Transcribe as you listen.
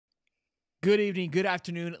Good evening, good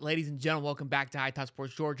afternoon, ladies and gentlemen. Welcome back to High Top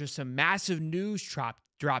Sports Georgia. Some massive news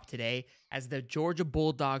dropped today as the Georgia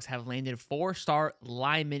Bulldogs have landed four-star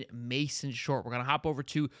lineman Mason Short. We're going to hop over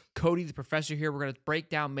to Cody, the professor here. We're going to break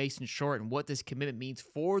down Mason Short and what this commitment means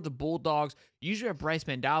for the Bulldogs. Usually have Bryce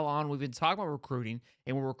Mandala on. We've been talking about recruiting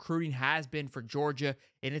and what recruiting has been for Georgia,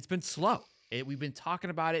 and it's been slow. We've been talking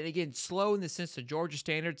about it. Again, slow in the sense of Georgia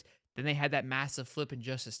standards. Then they had that massive flip in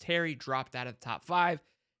Justice Terry, dropped out of the top five.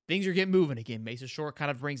 Things are getting moving again. Mason Short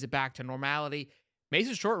kind of brings it back to normality.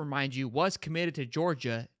 Mason Short, remind you, was committed to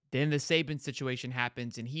Georgia. Then the Saban situation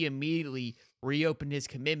happens, and he immediately reopened his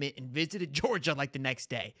commitment and visited Georgia like the next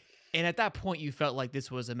day. And at that point, you felt like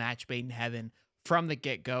this was a match made in heaven from the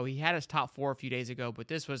get-go. He had his top four a few days ago, but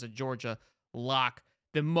this was a Georgia lock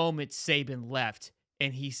the moment Saban left,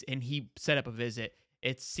 and he set up a visit.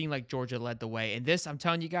 It seemed like Georgia led the way. And this, I'm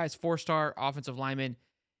telling you guys, four-star offensive lineman,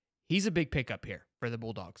 he's a big pickup here for the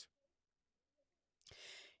Bulldogs.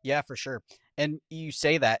 Yeah, for sure. And you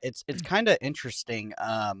say that it's kind of interesting.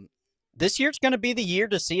 This year's going to be the year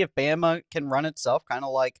to see if Bama can run itself, kind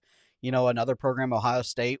of like another program, Ohio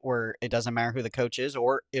State, where it doesn't matter who the coach is,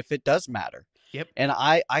 or if it does matter. Yep. And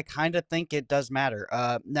I kind of think it does matter.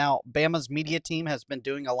 Now Bama's media team has been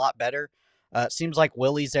doing a lot better. It seems like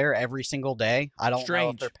Willie's there every single day. I don't know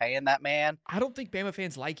if they're Strange. paying that man. I don't think Bama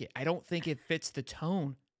fans like it. I don't think it fits the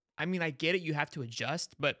tone. I mean, I get it. You have to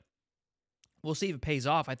adjust, but we'll see if it pays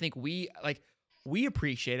off. I think we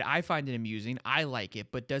appreciate it. I find it amusing. I like it,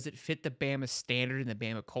 but does it fit the Bama standard and the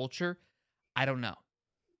Bama culture? I don't know.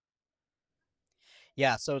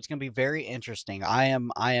 Yeah, so it's going to be very interesting. I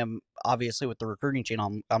am obviously with the recruiting channel.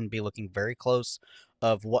 I'm going to be looking very close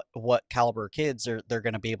of what caliber of kids they're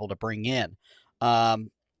going to be able to bring in.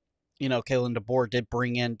 Um, Kalen DeBoer did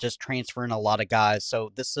bring in just transferring a lot of guys.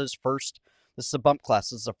 So this is first. This is a bump class.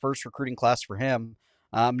 This is the first recruiting class for him.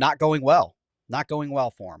 Not going well. Not going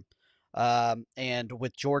well for him. And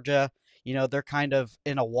with Georgia, they're kind of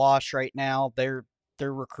in a wash right now. Their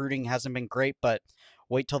recruiting hasn't been great, but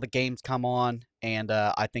wait till the games come on, and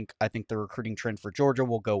I think the recruiting trend for Georgia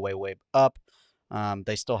will go way up.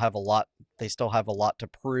 They still have a lot. They still have a lot to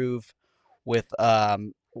prove with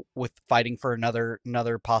with fighting for another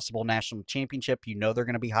possible national championship. They're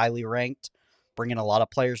going to be highly ranked, bringing a lot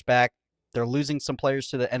of players back. They're losing some players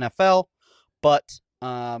to the NFL, but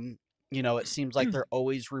it seems like they're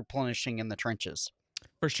always replenishing in the trenches.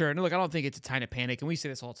 For sure. And look, I don't think it's a time to panic, and we say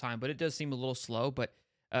this all the time, but it does seem a little slow. But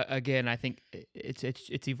again, I think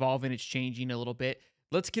it's evolving, it's changing a little bit.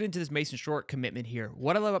 Let's get into this Mason Short commitment here.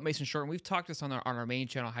 What I love about Mason Short, and we've talked this on our main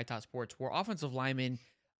channel, High Top Sports, where offensive linemen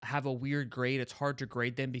have a weird grade. It's hard to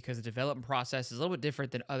grade them because the development process is a little bit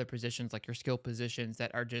different than other positions, like your skill positions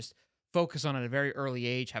that are just focused on at a very early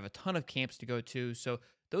age, have a ton of camps to go to. So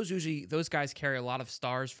those guys carry a lot of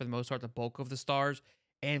stars for the most part, the bulk of the stars.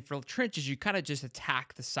 And for trenches, you kind of just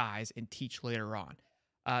attack the size and teach later on.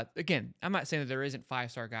 Again, I'm not saying that there isn't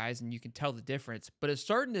five-star guys and you can tell the difference, but it's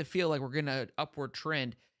starting to feel like we're getting an upward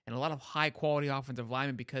trend and a lot of high-quality offensive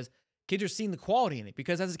linemen because kids are seeing the quality in it.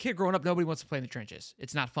 Because as a kid growing up, nobody wants to play in the trenches.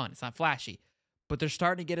 It's not fun. It's not flashy. But they're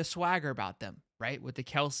starting to get a swagger about them, right? With the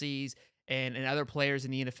Kelseys and other players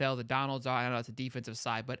in the NFL, the Donalds, I don't know, it's a defensive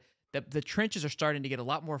side, but the trenches are starting to get a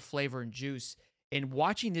lot more flavor and juice. And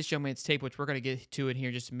watching this young man's tape, which we're going to get to in here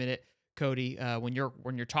in just a minute, Cody, when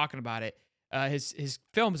you're talking about it, his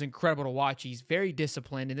film is incredible to watch. He's very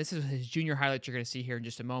disciplined, and this is his junior highlights you're going to see here in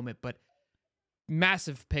just a moment. But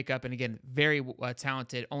massive pickup, and again, very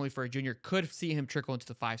talented. Only for a junior, could see him trickle into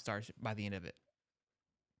the five stars by the end of it.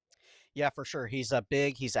 Yeah, for sure. He's a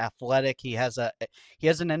big. He's athletic. He has an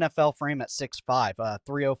NFL frame at 6'5",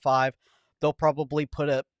 305. They'll probably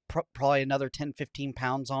put probably another 10, 15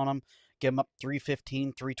 pounds on him. Get him up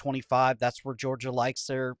 315, 325. That's where Georgia likes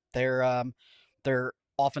their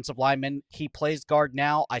offensive lineman. He plays guard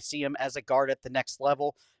now. I see him as a guard at the next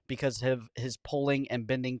level because of his pulling and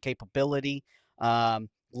bending capability.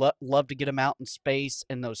 Love to get him out in space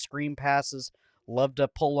in those screen passes. Love to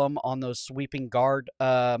pull him on those sweeping guard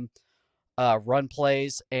run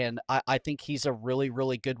plays, and I think he's a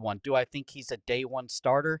really good one. Do I think he's a day one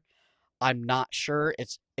starter? I'm not sure.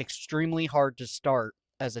 It's extremely hard to start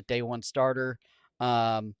as a day one starter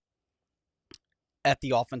um, at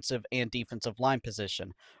the offensive and defensive line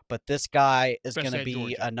position. But this guy is going to Especially at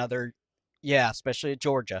be Georgia. another, yeah, especially at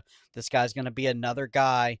Georgia. This guy's going to be another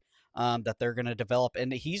guy that they're going to develop,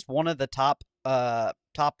 and he's one of the top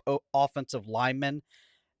offensive linemen.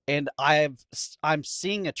 And I'm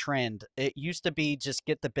seeing a trend. It used to be just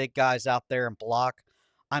get the big guys out there and block.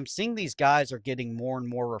 I'm seeing these guys are getting more and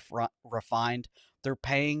more refined. They're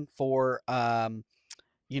paying for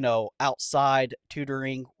outside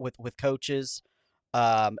tutoring with coaches.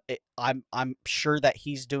 I'm sure that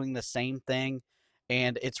he's doing the same thing,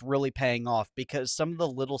 and it's really paying off because some of the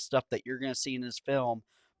little stuff that you're going to see in his film,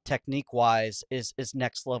 technique wise, is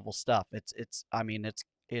next level stuff. It's I mean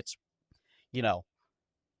it's you know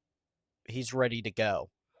he's ready to go.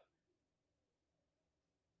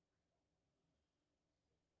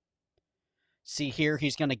 See here,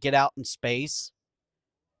 he's going to get out in space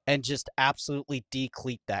and just absolutely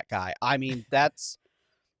decleat that guy. I mean, that's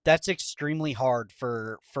extremely hard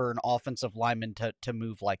for an offensive lineman to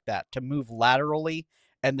move like that, to move laterally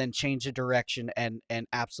and then change a direction and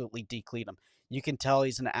absolutely decleat him. You can tell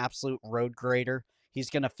he's an absolute road grader. He's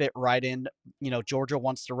going to fit right in. Georgia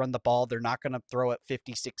wants to run the ball. They're not going to throw it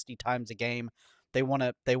 50, 60 times a game. They want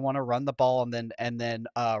to run the ball and then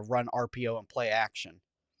run RPO and play action.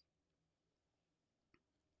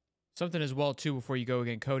 Something as well too before you go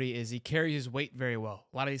again, Cody, is he carries his weight very well.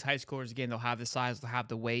 A lot of these high schoolers, again, they'll have the size, they'll have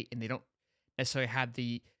the weight, and they don't necessarily have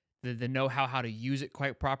the know how to use it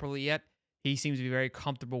quite properly yet. He seems to be very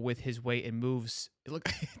comfortable with his weight and moves. Look,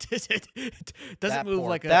 doesn't That move poor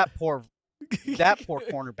like a. that poor that poor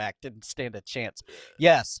cornerback didn't stand a chance.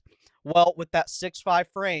 Yes. Well, with that 6'5"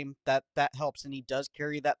 frame, that helps, and he does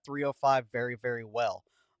carry that 305 very, very well.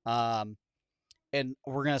 Um, and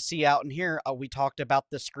we're gonna see out in here. We talked about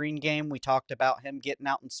the screen game. We talked about him getting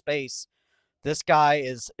out in space. This guy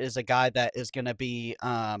is a guy that is going to be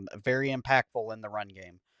very impactful in the run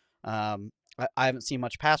game. I haven't seen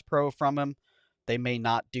much pass pro from him. They may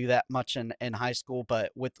not do that much in high school,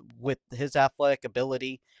 but with his athletic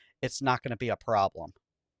ability, it's not going to be a problem.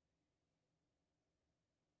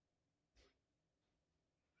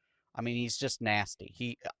 I mean, he's just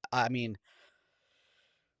nasty. I mean,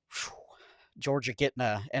 Georgia getting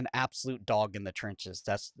an absolute dog in the trenches.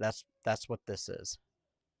 That's what this is.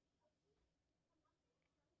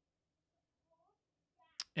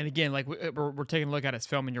 And again, like we're taking a look at his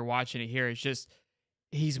film and you're watching it here. It's just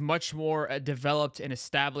he's much more developed and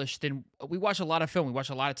established than we watch a lot of film. We watch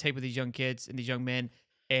a lot of tape with these young kids and these young men,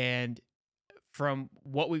 and from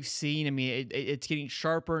what we've seen, I mean, it's getting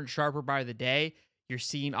sharper and sharper by the day. You're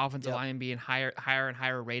seeing offensive Yep. linemen being higher and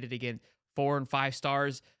higher rated again, 4 and 5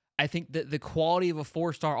 stars. I think that the quality of a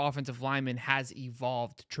 4-star offensive lineman has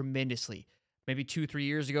evolved tremendously. Maybe 2, 3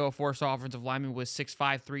 years ago, a 4-star offensive lineman was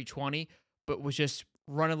 6'5", 320, but was just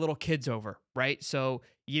running little kids over, right? So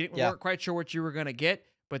you Yeah. weren't quite sure what you were gonna get,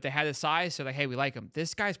 but they had the size, so like, hey, we like him.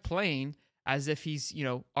 This guy's playing as if he's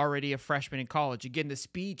already a freshman in college. Again, the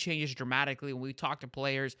speed changes dramatically when we talk to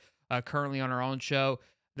players currently on our own show.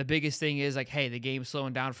 The biggest thing is like, hey, the game's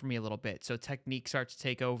slowing down for me a little bit, so technique starts to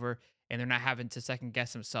take over, and they're not having to second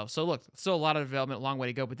guess themselves. So look, still a lot of development, a long way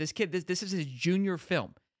to go. But this kid, this is his junior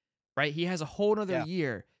film, right? He has a whole another Yeah.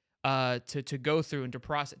 year to go through and to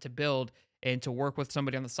process, to build, and to work with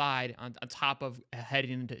somebody on the side on top of heading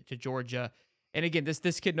into to Georgia. And again,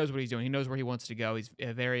 this kid knows what he's doing. He knows where he wants to go. He's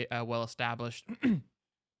very well established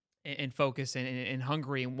and focused and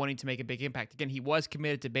hungry and wanting to make a big impact. Again, he was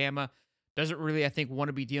committed to Bama. Doesn't really, I think, want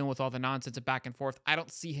to be dealing with all the nonsense of back and forth. I don't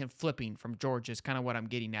see him flipping from Georgia is kind of what I'm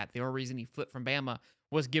getting at. The only reason he flipped from Bama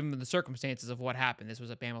was given the circumstances of what happened. This was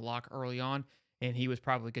a Bama lock early on, and he was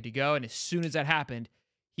probably good to go. And as soon as that happened,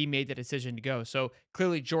 he made the decision to go. So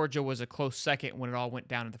clearly Georgia was a close second when it all went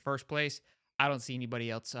down in the first place. I don't see anybody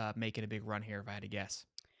else making a big run here if I had to guess.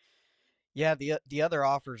 Yeah, the other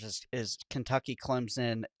offers is Kentucky,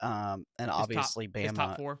 Clemson, and His top obviously his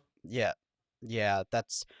top Bama. four. Yeah, yeah,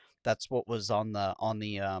 that's what was on the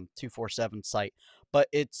 247 site. But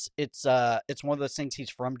it's one of those things. He's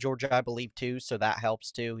from Georgia, I believe, too, so that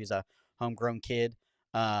helps too. He's a homegrown kid,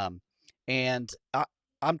 um, and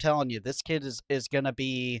I'm telling you, this kid is gonna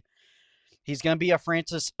be he's going to be a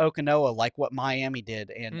Francis Okanoa like what Miami did,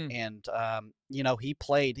 and Mm.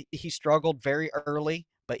 and he struggled very early,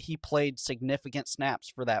 but he played significant snaps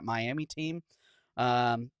for that Miami team.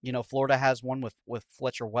 Florida has one with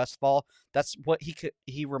Fletcher Westphal. That's what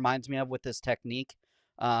he reminds me of with his technique.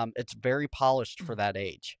 It's very polished for that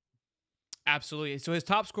age. Absolutely. So his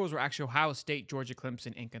top schools were actually Ohio State, Georgia,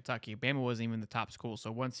 Clemson, and Kentucky. Bama wasn't even the top school.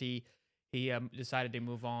 So once he decided to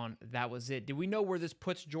move on, that was it. Do we know where this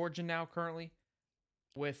puts Georgia now currently?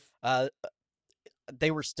 With Uh,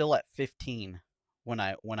 they were still at 15 when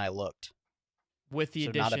I looked, with the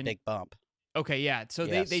so not a addition. big bump. Okay, yeah. So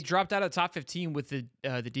they Yes. dropped out of the top 15 with the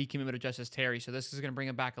decommitment of Justice Terry. So this is going to bring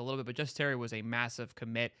him back a little bit. But Justice Terry was a massive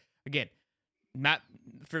commit. Again, not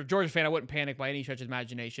for a Georgia fan, I wouldn't panic by any stretch of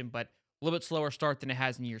imagination, but a little bit slower start than it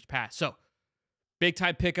has in years past. So big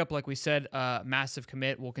time pickup, like we said, massive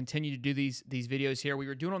commit. We'll continue to do these videos here. We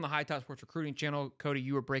were doing on the High Top Sports Recruiting channel. Cody,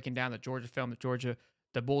 you were breaking down the Georgia film, the Georgia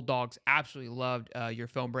the Bulldogs absolutely loved your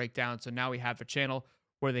film breakdown. So now we have a channel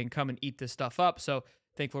where they can come and eat this stuff up. So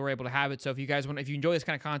thankful we're able to have it. So if you guys want, if you enjoy this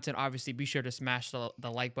kind of content, obviously be sure to smash the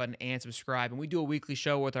like button and subscribe. And we do a weekly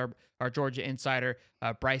show with our Georgia insider,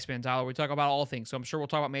 Bryce Manzala. We talk about all things. So I'm sure we'll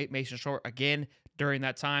talk about Mason Short again during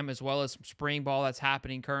that time, as well as some spring ball that's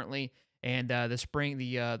happening currently. And the spring,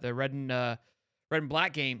 the red and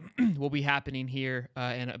black game will be happening here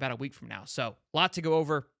in about a week from now. So a lot to go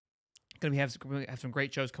over. Gonna have some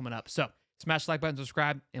great shows coming up. So smash the like button,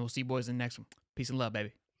 subscribe, and we'll see you boys in the next one. Peace and love,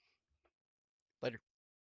 baby. Later.